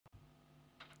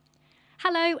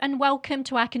Hello and welcome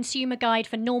to our consumer guide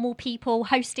for normal people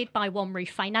hosted by One Roof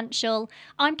Financial.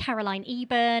 I'm Caroline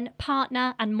Eburn,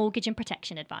 partner and mortgage and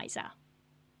protection advisor.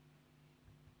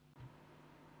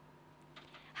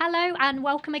 Hello and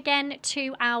welcome again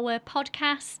to our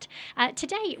podcast.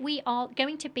 Today we are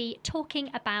going to be talking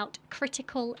about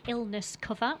critical illness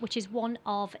cover, which is one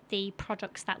of the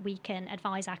products that we can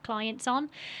advise our clients on.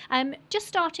 Just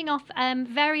starting off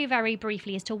very, very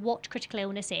briefly as to what critical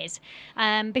illness is.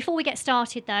 Before we get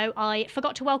started though, I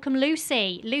forgot to welcome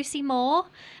Lucy Moore,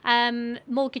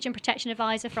 mortgage and protection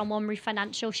advisor from One Roof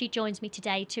Financial. She joins me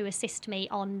today to assist me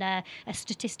on a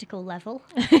statistical level.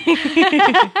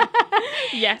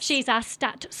 Yes. She's our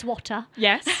stat swatter.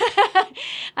 Yes.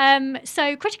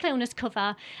 So critical illness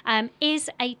cover is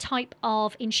a type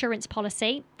of insurance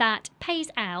policy that pays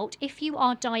out if you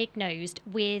are diagnosed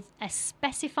with a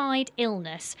specified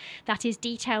illness that is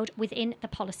detailed within the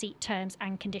policy terms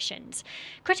and conditions.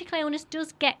 Critical illness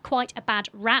does get quite a bad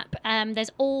rap.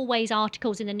 There's always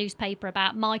articles in the newspaper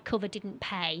about my cover didn't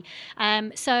pay.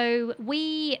 So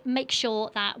we make sure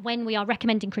that when we are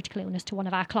recommending critical illness to one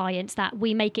of our clients that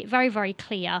we make it very, very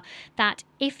clear that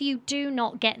if you do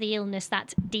not get the illness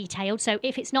that's detailed, so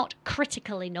if it's not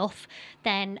critical enough,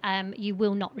 then you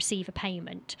will not receive a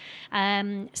payment.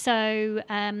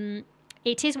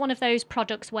 It is one of those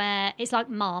products where it's like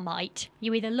Marmite.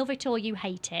 You either love it or you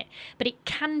hate it, but it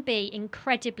can be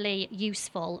incredibly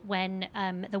useful when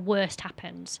the worst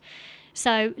happens.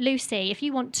 So, Lucy, if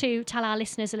you want to tell our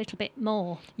listeners a little bit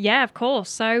more. Yeah, of course.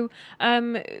 So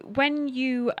when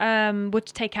you were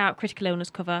to take out critical illness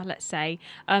cover, let's say,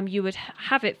 you would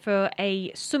have it for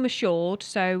a sum assured,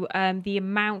 so the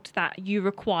amount that you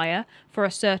require for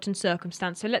a certain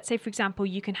circumstance. So let's say, for example,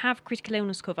 you can have critical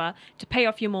illness cover to pay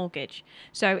off your mortgage.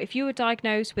 So if you were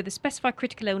diagnosed with a specified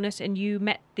critical illness and you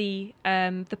met the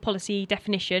policy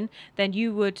definition, then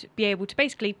you would be able to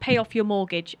basically pay off your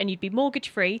mortgage and you'd be mortgage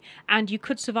free and you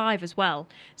could survive as well.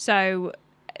 So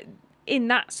in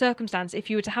that circumstance,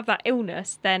 if you were to have that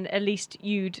illness, then at least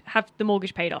you'd have the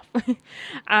mortgage paid off.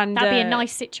 And that'd be a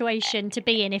nice situation to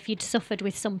be in if you'd suffered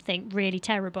with something really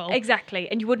terrible. Exactly.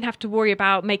 And you wouldn't have to worry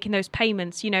about making those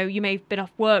payments. You know, you may have been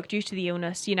off work due to the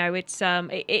illness. You know, it's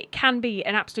it can be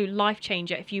an absolute life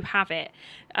changer if you have it.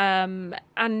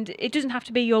 And it doesn't have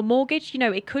to be your mortgage. You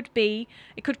know, it could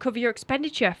cover your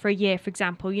expenditure for a year, for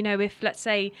example. You know, if let's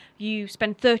say you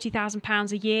spend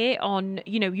 £30,000 a year on,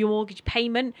 you know, your mortgage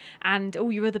payment and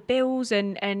all your other bills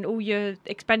and all your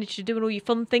expenditure doing all your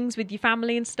fun things with your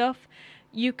family and stuff,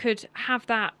 you could have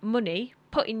that money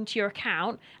put into your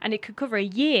account and it could cover a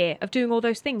year of doing all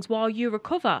those things while you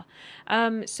recover.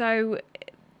 So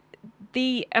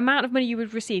the amount of money you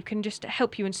would receive can just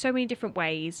help you in so many different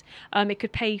ways. It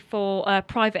could pay for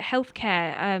private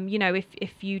healthcare, you know,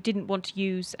 if you didn't want to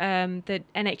use the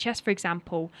NHS, for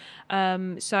example.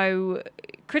 So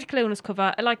critical illness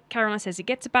cover, like Caroline says, it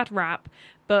gets a bad rap,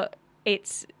 but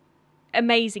it's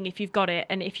amazing if you've got it.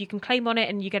 And if you can claim on it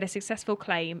and you get a successful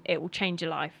claim, it will change your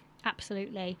life.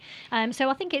 Absolutely. So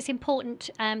I think it's important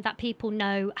that people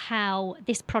know how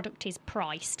this product is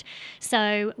priced.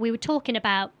 So we were talking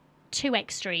about two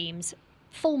extremes: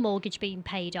 full mortgage being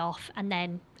paid off and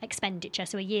then expenditure,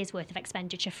 so a year's worth of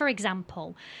expenditure, for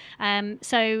example.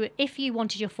 So if you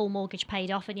wanted your full mortgage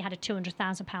paid off and you had a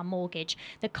 £200,000 mortgage,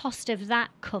 the cost of that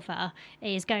cover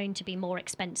is going to be more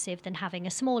expensive than having a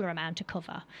smaller amount of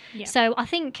cover. Yeah. So I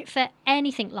think for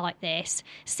anything like this,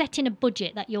 setting a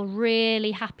budget that you're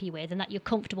really happy with and that you're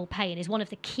comfortable paying is one of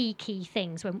the key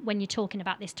things when you're talking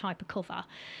about this type of cover.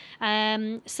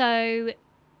 So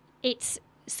it's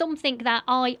something that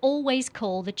I always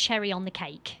call the cherry on the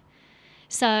cake.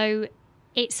 So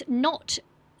it's not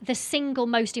the single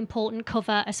most important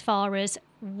cover as far as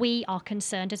we are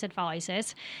concerned as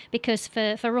advisors, because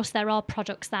for us there are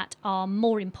products that are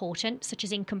more important, such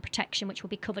as income protection, which will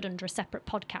be covered under a separate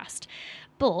podcast.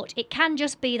 But it can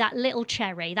just be that little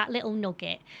cherry, that little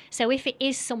nugget. So if it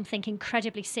is something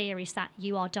incredibly serious that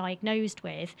you are diagnosed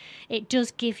with, it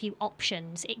does give you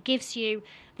options. It gives you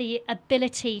the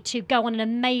ability to go on an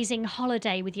amazing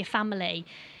holiday with your family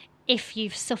if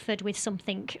you've suffered with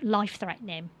something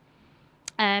life-threatening.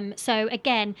 So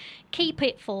again, key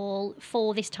pitfall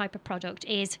for this type of product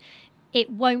is it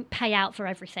won't pay out for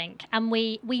everything. And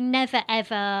we never,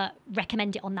 ever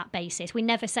recommend it on that basis. We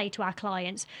never say to our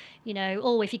clients, you know,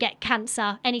 oh, if you get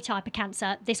cancer, any type of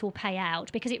cancer, this will pay out,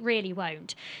 because it really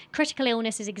won't. Critical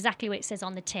illness is exactly what it says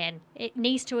on the tin. It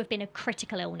needs to have been a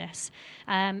critical illness.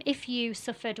 If you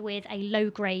suffered with a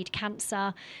low-grade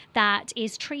cancer that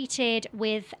is treated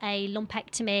with a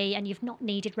lumpectomy and you've not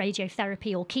needed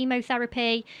radiotherapy or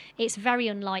chemotherapy, it's very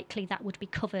unlikely that would be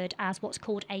covered as what's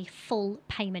called a full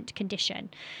payment condition.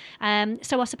 condition.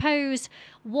 So I suppose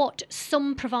what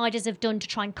some providers have done to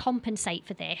try and compensate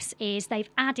for this is they've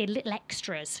added little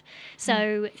extras.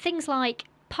 So things like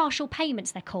partial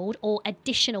payments, they're called, or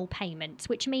additional payments,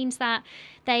 which means that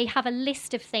they have a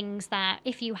list of things that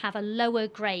if you have a lower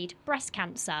grade breast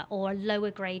cancer or a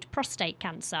lower grade prostate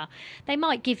cancer, they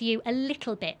might give you a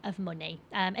little bit of money,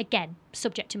 again,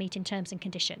 subject to meeting terms and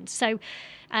conditions. So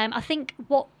I think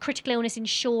what critical illness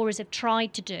insurers have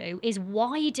tried to do is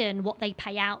widen what they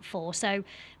pay out for, so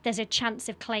there's a chance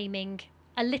of claiming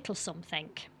a little something.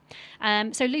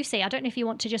 So Lucy, I don't know if you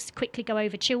want to just quickly go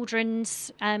over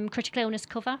children's critical illness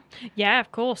cover. Yeah,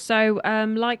 of course. So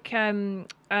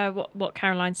what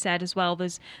Caroline said as well,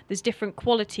 there's different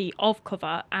quality of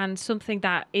cover, and something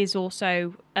that is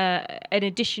also an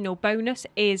additional bonus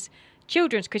is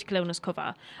children's critical illness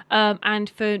cover. And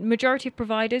for majority of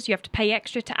providers, you have to pay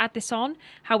extra to add this on.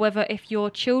 However, if your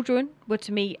children were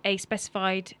to meet a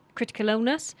specified critical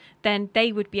illness, then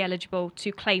they would be eligible to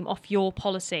claim off your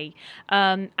policy.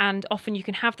 And often you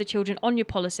can have the children on your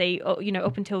policy,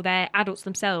 up until they're adults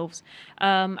themselves.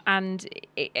 Again,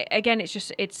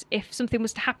 it's if something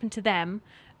was to happen to them,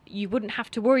 you wouldn't have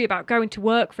to worry about going to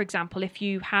work, for example, if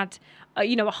you had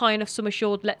a high enough sum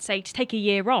assured, let's say, to take a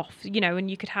year off, and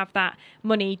you could have that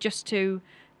money just to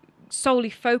solely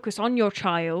focus on your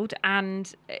child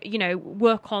and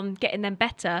work on getting them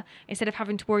better, instead of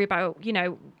having to worry about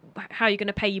how you're going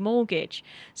to pay your mortgage.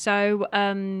 So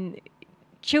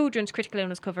children's critical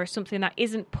illness cover is something that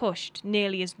isn't pushed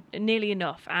nearly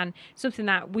enough, and something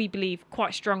that we believe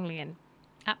quite strongly in.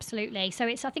 Absolutely. So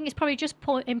I think it's probably just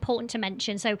important to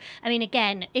mention. So, I mean,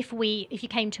 again, if you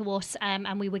came to us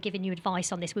and we were giving you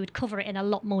advice on this, we would cover it in a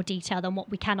lot more detail than what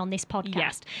we can on this podcast.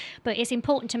 Yeah. But it's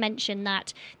important to mention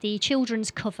that the children's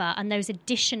cover and those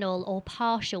additional or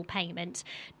partial payments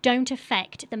don't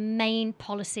affect the main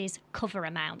policy's cover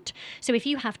amount. So if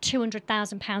you have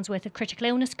 £200,000 worth of critical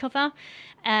illness cover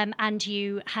and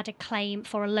you had a claim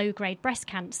for a low-grade breast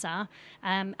cancer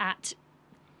at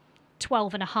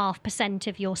 12.5%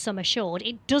 of your sum assured,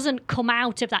 it doesn't come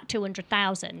out of that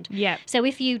 200,000. Yeah. So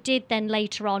if you did then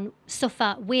later on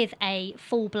suffer with a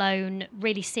full-blown,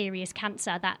 really serious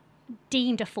cancer that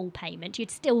deemed a full payment,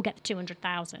 you'd still get the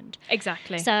 200,000.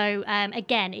 Exactly. So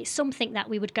again, it's something that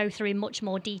we would go through in much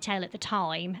more detail at the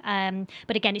time.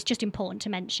 But again, it's just important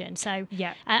to mention. So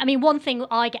yeah. I mean, one thing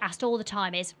I get asked all the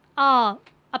time is,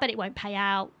 I bet it won't pay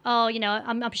out.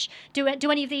 Do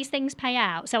any of these things pay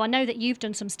out? So I know that you've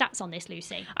done some stats on this,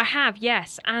 Lucy. I have,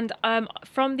 yes. And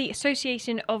from the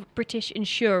Association of British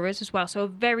Insurers as well, so a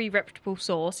very reputable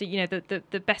source,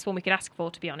 the best one we could ask for,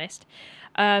 to be honest.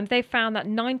 They found that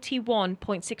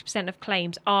 91.6% of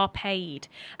claims are paid.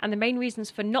 And the main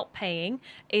reasons for not paying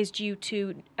is due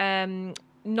to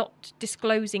not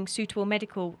disclosing suitable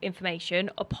medical information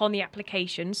upon the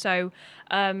application. So,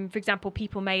 for example,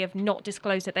 people may have not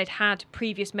disclosed that they'd had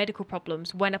previous medical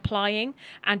problems when applying,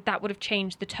 and that would have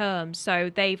changed the terms.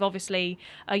 So they've obviously,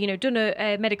 done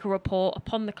a medical report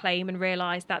upon the claim and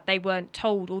realised that they weren't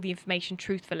told all the information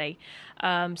truthfully.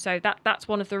 So that's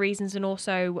one of the reasons, and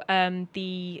also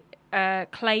the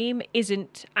claim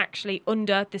isn't actually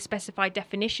under the specified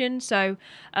definition. So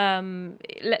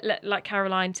like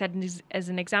Caroline said as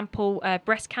an example,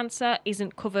 breast cancer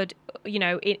isn't covered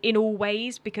in all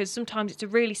ways, because sometimes it's a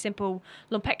really simple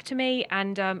lumpectomy,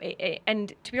 and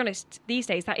to be honest, these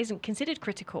days that isn't considered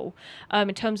critical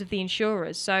in terms of the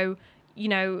insurers. So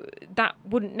that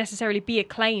wouldn't necessarily be a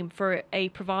claim for a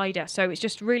provider. So it's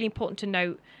just really important to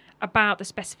note about the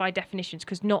specified definitions,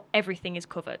 because not everything is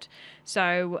covered.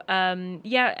 So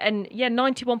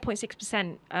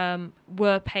 91.6%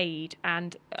 were paid,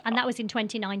 and that was in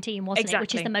 2019, wasn't exactly. it?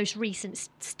 Which is the most recent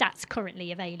stats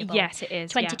currently available. Yes, it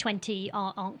is. 2020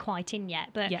 aren't quite in yet,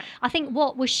 but yeah. I think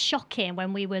what was shocking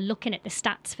when we were looking at the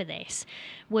stats for this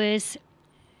was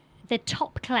the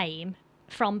top claim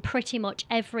from pretty much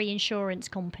every insurance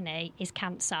company is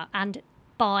cancer, and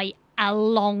by a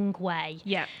long way.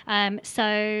 Yeah.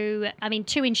 So, I mean,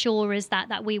 two insurers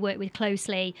that we work with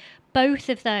closely, both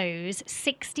of those,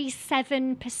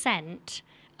 67%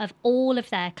 of all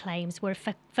of their claims were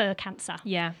for cancer.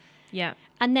 Yeah. Yeah.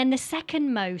 And then the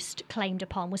second most claimed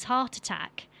upon was heart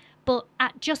attack, but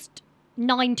at just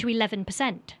 9 to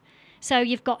 11%. So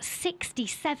you've got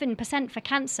 67% for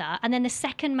cancer, and then the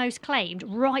second most claimed,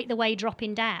 right the way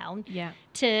dropping down,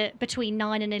 to between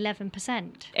 9 and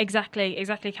 11%.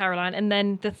 Exactly, Caroline. And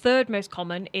then the third most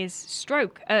common is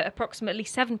stroke, approximately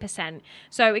 7%.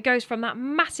 So it goes from that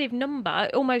massive number,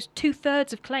 almost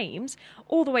 2/3 of claims,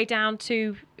 all the way down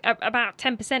to about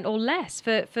 10% or less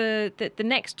for the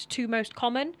next two most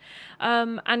common.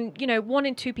 And, 1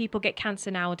 in 2 people get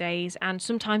cancer nowadays, and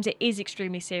sometimes it is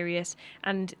extremely serious,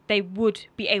 and they would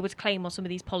be able to claim on some of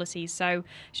these policies. So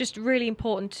it's just really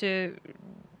important to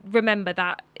remember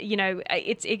that,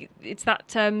 it's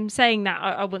that saying that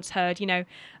I once heard,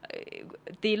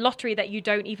 the lottery that you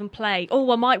don't even play.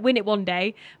 Oh, I might win it one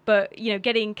day, but,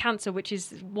 getting cancer, which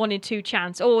is 1 in 2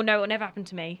 chance. Oh, no, it'll never happen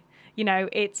to me.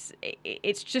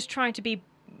 It's just trying to be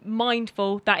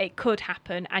mindful that it could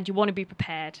happen, and you want to be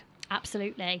prepared.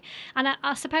 Absolutely. And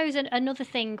I suppose another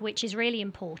thing which is really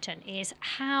important is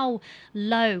how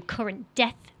low current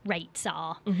death rates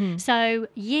are. Mm-hmm. So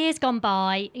years gone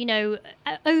by,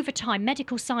 over time,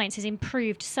 medical science has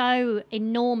improved so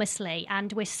enormously,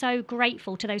 and we're so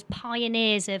grateful to those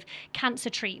pioneers of cancer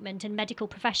treatment and medical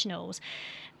professionals.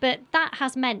 But that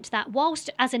has meant that whilst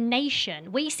as a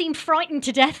nation, we seem frightened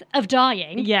to death of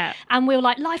dying. Yeah. And we're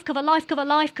like, life cover, life cover,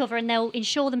 life cover, and they'll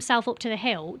insure themselves up to the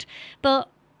hilt. But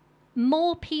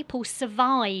more people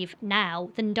survive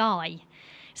now than die.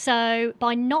 So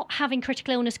by not having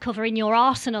critical illness cover in your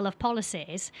arsenal of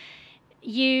policies,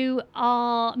 you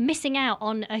are missing out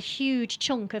on a huge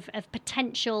chunk of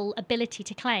potential ability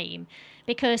to claim,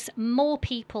 because more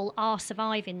people are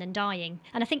surviving than dying.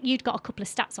 And I think you'd got a couple of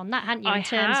stats on that, hadn't you?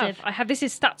 I have. This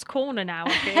is Stats Corner now,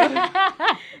 I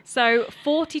feel. So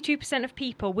 42% of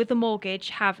people with a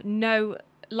mortgage have no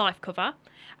life cover,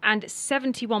 and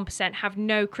 71% have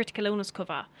no critical illness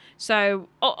cover. So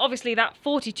obviously that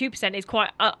 42% is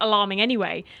quite alarming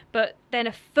anyway, but then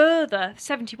a further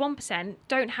 71%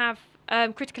 don't have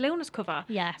critical illness cover.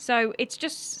 Yeah. So it's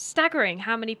just staggering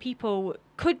how many people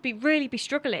could really be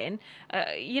struggling,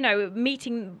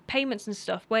 meeting payments and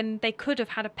stuff, when they could have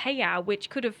had a payout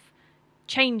which could have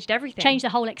changed everything. Changed the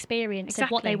whole experience Exactly.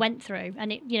 of what they went through,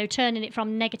 and it, turning it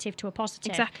from negative to a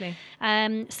positive. Exactly.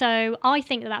 So I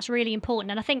think that's really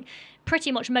important, and I think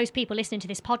pretty much most people listening to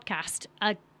this podcast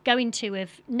are going to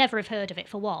never have heard of it,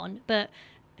 for one, but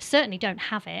certainly don't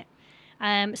have it.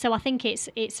 So I think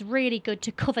it's really good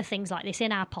to cover things like this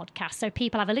in our podcast, so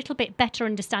people have a little bit better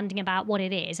understanding about what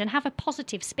it is and have a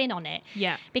positive spin on it.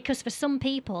 Yeah. Because for some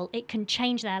people, it can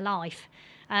change their life.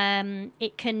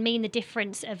 It can mean the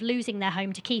difference of losing their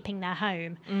home to keeping their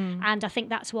home. And I think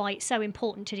that's why it's so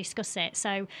important to discuss it.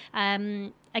 So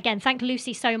again, thank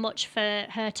Lucy so much for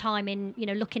her time in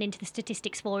looking into the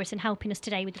statistics for us and helping us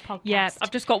today with the podcast. Yes,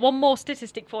 I've just got one more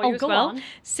statistic for you as well. On.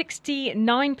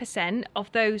 69% of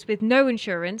those with no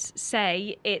insurance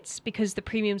say it's because the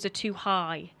premiums are too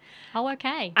high. Oh,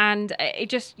 okay. And it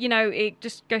just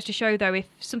goes to show, though, if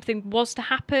something was to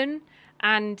happen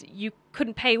and you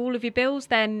couldn't pay all of your bills,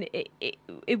 then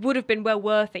it would have been well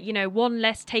worth it. One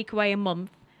less takeaway a month,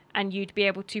 and you'd be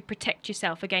able to protect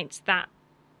yourself against that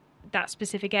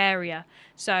specific area.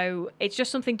 So it's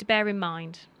just something to bear in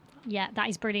mind. Yeah, that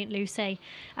is brilliant, Lucy.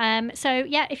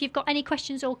 If you've got any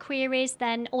questions or queries,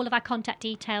 then all of our contact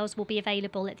details will be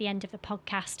available at the end of the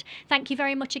podcast. Thank you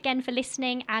very much again for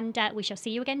listening, and we shall see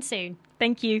you again soon.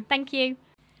 Thank you. Thank you.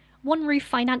 One Roof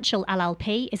Financial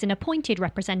LLP is an appointed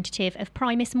representative of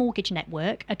Primis Mortgage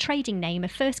Network, a trading name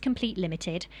of First Complete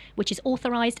Limited, which is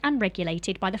authorised and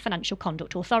regulated by the Financial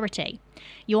Conduct Authority.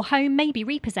 Your home may be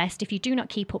repossessed if you do not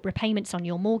keep up repayments on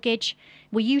your mortgage.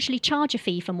 We usually charge a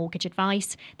fee for mortgage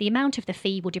advice. The amount of the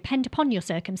fee will depend upon your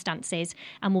circumstances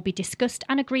and will be discussed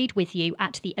and agreed with you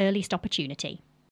at the earliest opportunity.